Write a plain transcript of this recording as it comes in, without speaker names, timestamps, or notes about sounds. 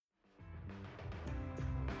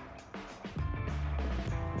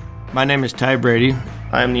My name is Ty Brady.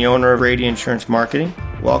 I am the owner of Brady Insurance Marketing.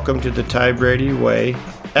 Welcome to the Ty Brady Way,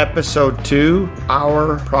 Episode 2,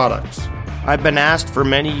 Our Products. I've been asked for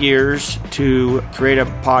many years to create a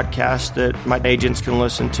podcast that my agents can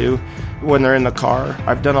listen to when they're in the car.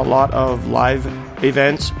 I've done a lot of live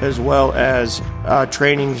events as well as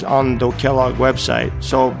trainings on the Kellogg website.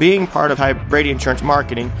 So being part of Ty Brady Insurance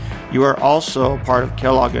Marketing, you are also part of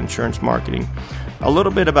Kellogg Insurance Marketing. A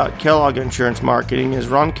little bit about Kellogg Insurance Marketing is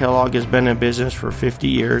Ron Kellogg has been in business for 50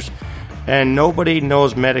 years, and nobody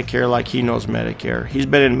knows Medicare like he knows Medicare. He's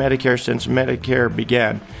been in Medicare since Medicare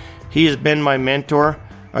began. He has been my mentor,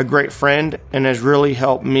 a great friend, and has really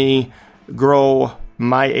helped me grow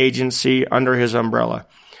my agency under his umbrella.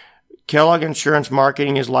 Kellogg Insurance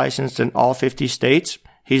Marketing is licensed in all 50 states.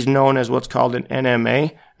 He's known as what's called an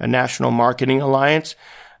NMA, a National Marketing Alliance.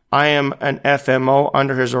 I am an FMO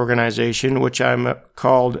under his organization, which I'm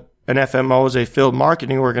called an FMO is a field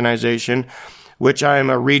marketing organization, which I am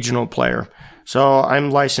a regional player. So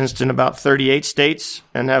I'm licensed in about 38 states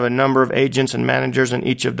and have a number of agents and managers in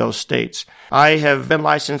each of those states. I have been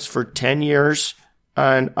licensed for 10 years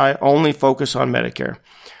and I only focus on Medicare.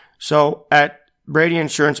 So at Brady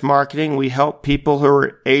Insurance Marketing, we help people who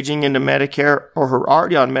are aging into Medicare or who are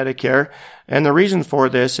already on Medicare. And the reason for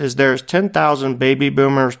this is there's 10,000 baby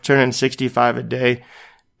boomers turning 65 a day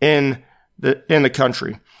in the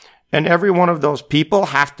country. And every one of those people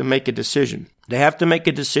have to make a decision. They have to make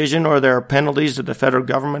a decision or there are penalties that the federal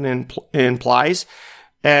government implies.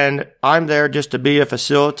 And I'm there just to be a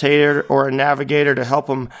facilitator or a navigator to help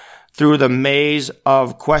them through the maze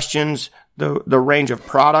of questions, the range of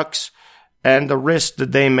products, and the risks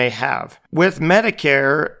that they may have. With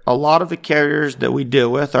Medicare, a lot of the carriers that we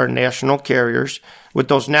deal with are national carriers. With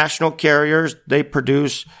those national carriers, they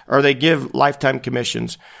produce or they give lifetime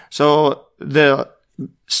commissions. So the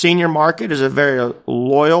senior market is a very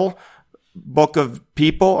loyal book of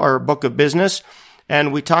people or book of business.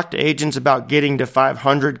 And we talk to agents about getting to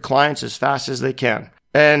 500 clients as fast as they can.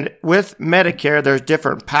 And with Medicare, there's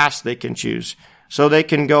different paths they can choose. So they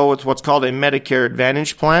can go with what's called a Medicare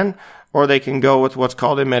Advantage plan, or they can go with what's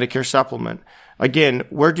called a Medicare supplement. Again,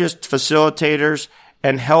 we're just facilitators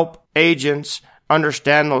and help agents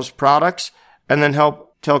understand those products and then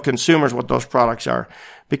help tell consumers what those products are.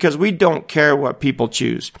 Because we don't care what people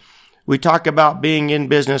choose. We talk about being in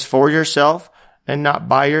business for yourself and not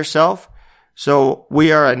by yourself. So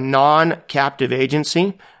we are a non-captive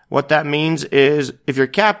agency. What that means is if you're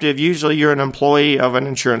captive, usually you're an employee of an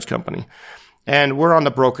insurance company. And we're on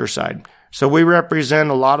the broker side. So we represent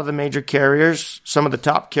a lot of the major carriers, some of the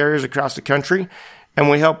top carriers across the country, and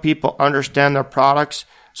we help people understand their products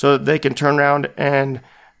so that they can turn around and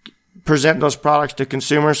present those products to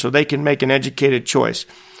consumers so they can make an educated choice.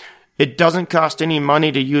 It doesn't cost any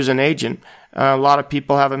money to use an agent. A lot of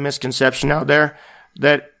people have a misconception out there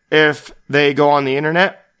that if they go on the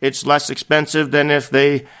internet, it's less expensive than if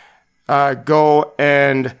they go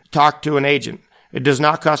and talk to an agent. It does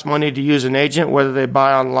not cost money to use an agent, whether they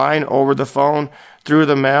buy online, over the phone, through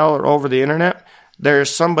the mail, or over the internet.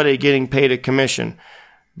 There's somebody getting paid a commission.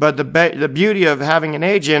 But the beauty of having an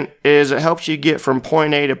agent is it helps you get from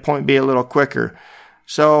point A to point B a little quicker.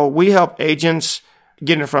 So we help agents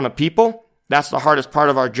get in front of people. That's the hardest part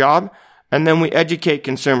of our job. And then we educate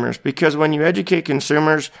consumers, because when you educate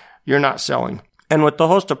consumers, you're not selling. And with the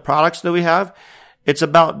host of products that we have, it's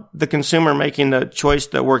about the consumer making the choice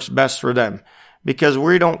that works best for them. Because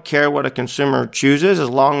we don't care what a consumer chooses as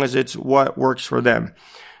long as it's what works for them.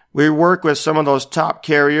 We work with some of those top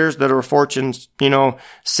carriers that are Fortune,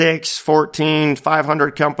 6, 14,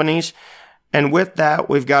 500 companies. And with that,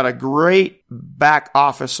 we've got a great back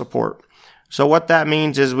office support. So what that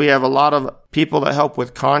means is we have a lot of people that help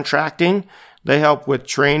with contracting. They help with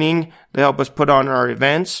training. They help us put on our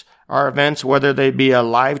events, whether they be a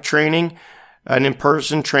live training, an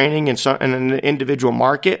in-person training in an individual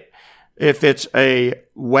market. If it's a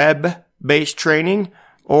web-based training,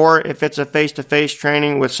 or if it's a face-to-face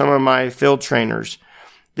training with some of my field trainers.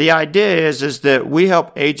 The idea is that we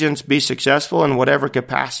help agents be successful in whatever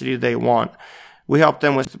capacity they want. We help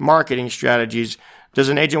them with marketing strategies. Does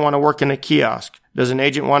an agent want to work in a kiosk? Does an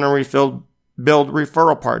agent want to build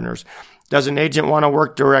referral partners? Does an agent want to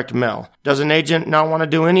work direct mail? Does an agent not want to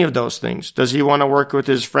do any of those things? Does he want to work with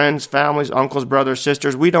his friends, families, uncles, brothers,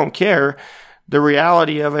 sisters? We don't care. The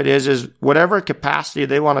reality of it is whatever capacity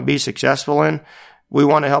they want to be successful in, we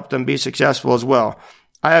want to help them be successful as well.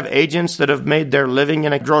 I have agents that have made their living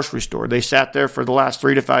in a grocery store. They sat there for the last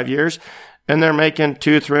 3 to 5 years, and they're making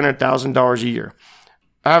 $200,000-$300,000 a year.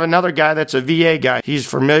 I have another guy that's a VA guy. He's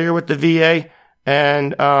familiar with the VA,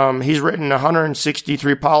 and he's written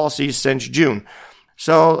 163 policies since June.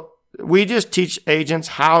 So we just teach agents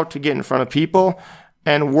how to get in front of people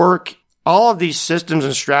and work all of these systems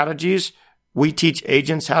and strategies. We teach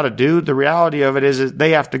agents how to do. The reality of it is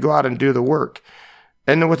they have to go out and do the work.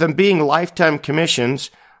 And with them being lifetime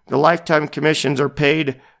commissions, the lifetime commissions are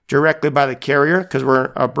paid directly by the carrier because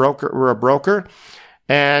we're a broker.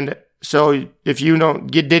 And so if you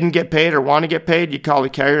didn't get paid or want to get paid, you call the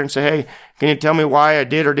carrier and say, hey, can you tell me why I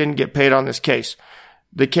did or didn't get paid on this case?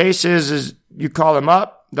 The case is you call them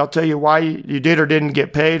up. They'll tell you why you did or didn't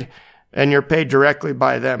get paid, and you're paid directly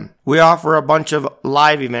by them. We offer a bunch of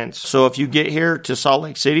live events. So if you get here to Salt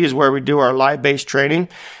Lake City is where we do our live-based training.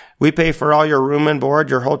 We pay for all your room and board,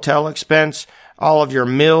 your hotel expense, all of your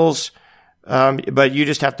meals, but you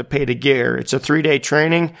just have to pay to get here. It's a 3-day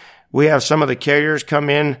training. We have some of the carriers come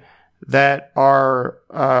in that are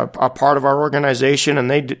a part of our organization, and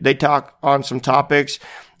they talk on some topics.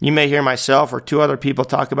 You may hear myself or 2 other people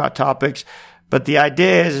talk about topics, but the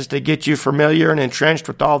idea is to get you familiar and entrenched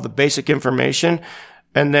with all the basic information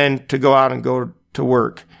and then to go out and go to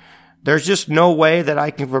work. There's just no way that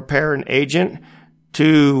I can prepare an agent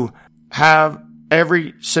to have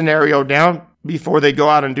every scenario down before they go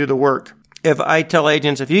out and do the work. If I tell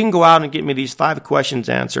agents, if you can go out and get me these 5 questions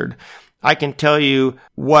answered, I can tell you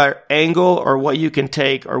what angle or what you can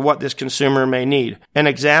take or what this consumer may need. An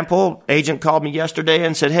example, agent called me yesterday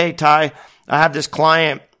and said, hey, Ty, I have this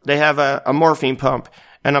client. They have a morphine pump,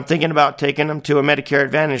 and I'm thinking about taking them to a Medicare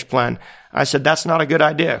Advantage plan. I said, that's not a good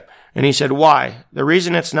idea. And he said, why? The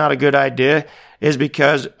reason it's not a good idea is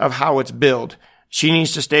because of how it's billed. She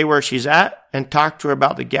needs to stay where she's at and talk to her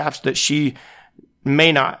about the gaps that she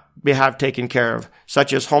may not have taken care of,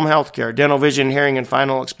 such as home health care, dental, vision, hearing, and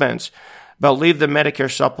final expense. But leave the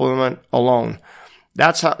Medicare supplement alone.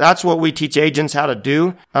 That's what we teach agents how to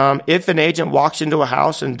do. If an agent walks into a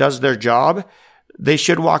house and does their job, they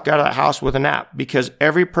should walk out of that house with an app, because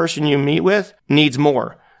every person you meet with needs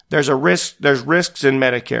more. There's risks in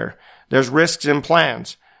Medicare. There's risks in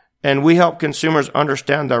plans. And we help consumers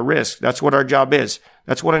understand their risk. That's what our job is.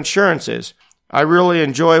 That's what insurance is. I really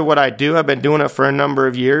enjoy what I do. I've been doing it for a number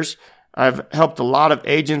of years. I've helped a lot of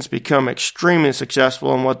agents become extremely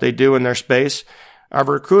successful in what they do in their space. I've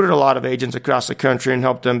recruited a lot of agents across the country and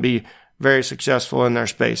helped them be very successful in their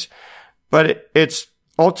space. But it's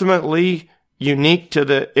ultimately unique to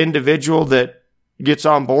the individual that gets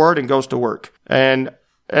on board and goes to work. And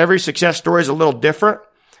every success story is a little different.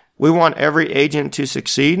 We want every agent to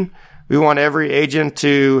succeed. We want every agent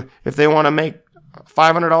to, if they want to make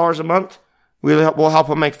 $500 a month, we'll help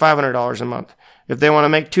them make $500 a month. If they want to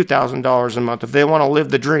make $2,000 a month, if they want to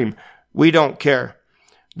live the dream, we don't care.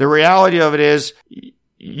 The reality of it is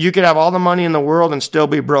you could have all the money in the world and still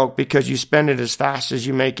be broke because you spend it as fast as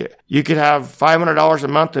you make it. You could have $500 a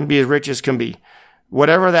month and be as rich as can be.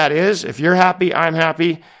 Whatever that is, if you're happy, I'm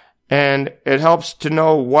happy. And it helps to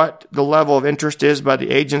know what the level of interest is by the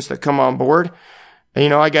agents that come on board.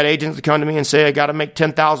 And, I got agents that come to me and say, I got to make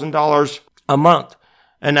 $10,000 a month.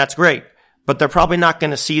 And that's great. But they're probably not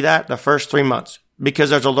going to see that the first 3 months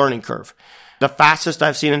because there's a learning curve. The fastest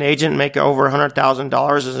I've seen an agent make over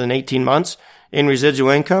 $100,000 is in 18 months in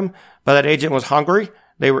residual income. But that agent was hungry.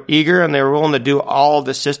 They were eager and they were willing to do all of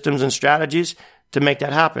the systems and strategies to make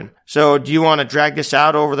that happen. So do you want to drag this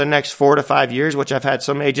out over the next 4 to 5 years, which I've had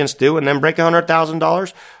some agents do, and then break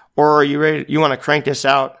 $100,000? Or are you ready? You want to crank this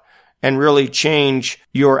out and really change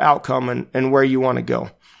your outcome and where you want to go?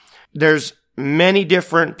 There's many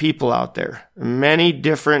different people out there, many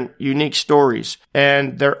different unique stories,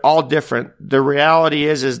 and they're all different. The reality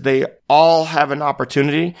is they all have an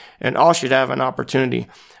opportunity and all should have an opportunity.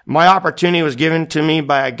 My opportunity was given to me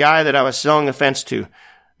by a guy that I was selling a fence to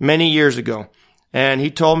many years ago. And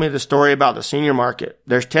he told me the story about the senior market.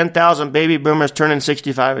 There's 10,000 baby boomers turning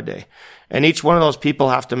 65 a day. And each one of those people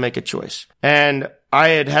have to make a choice. And I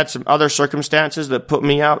had some other circumstances that put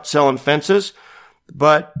me out selling fences,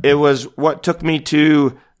 but it was what took me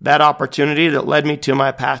to that opportunity that led me to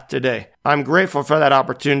my path today. I'm grateful for that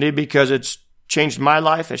opportunity because it's changed my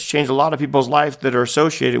life. It's changed a lot of people's lives that are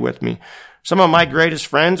associated with me. Some of my greatest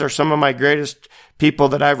friends are some of my greatest people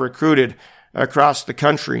that I've recruited across the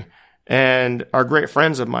country and are great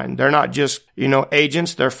friends of mine. They're not just,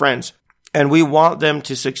 agents, they're friends. And we want them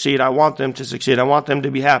to succeed. I want them to succeed. I want them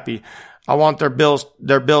to be happy. I want their bills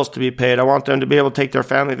to be paid. I want them to be able to take their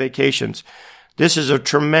family vacations. This is a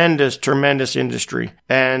tremendous, tremendous industry,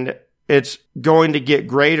 and it's going to get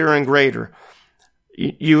greater and greater.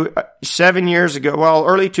 7 years ago,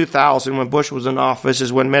 early 2000, when Bush was in office,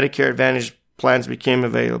 is when Medicare Advantage plans became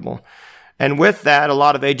available. And with that, a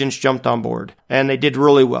lot of agents jumped on board, and they did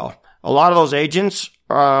really well. A lot of those agents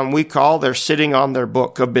we call, they're sitting on their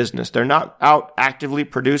book of business. They're not out actively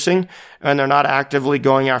producing, and they're not actively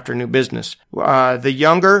going after new business. The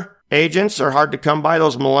younger agents are hard to come by,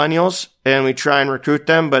 those millennials, and we try and recruit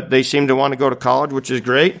them, but they seem to want to go to college, which is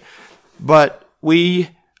great. But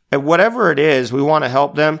whatever it is, we want to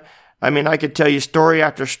help them. I mean, I could tell you story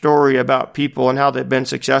after story about people and how they've been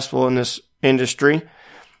successful in this industry,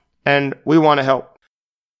 and we want to help.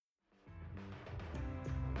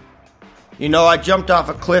 You know, I jumped off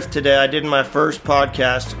a cliff today. I did my first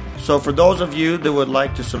podcast. So for those of you that would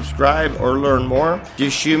like to subscribe or learn more,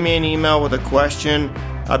 just shoot me an email with a question.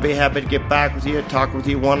 I'd be happy to get back with you, talk with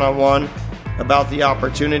you one-on-one about the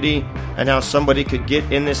opportunity and how somebody could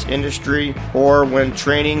get in this industry, or when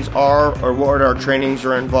trainings are, or what our trainings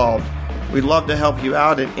are involved. We'd love to help you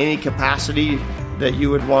out in any capacity that you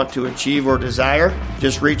would want to achieve or desire.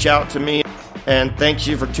 Just reach out to me, and thank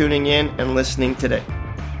you for tuning in and listening today.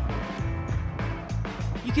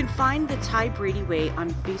 You can find The Ty Brady Way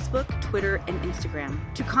on Facebook, Twitter, and Instagram.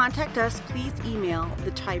 To contact us, please email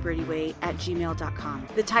thetybradyway@gmail.com.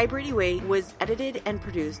 The Ty Brady Way was edited and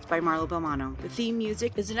produced by Marlo Belmano. The theme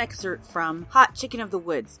music is an excerpt from Hot Chicken of the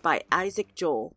Woods by Isaac Joel.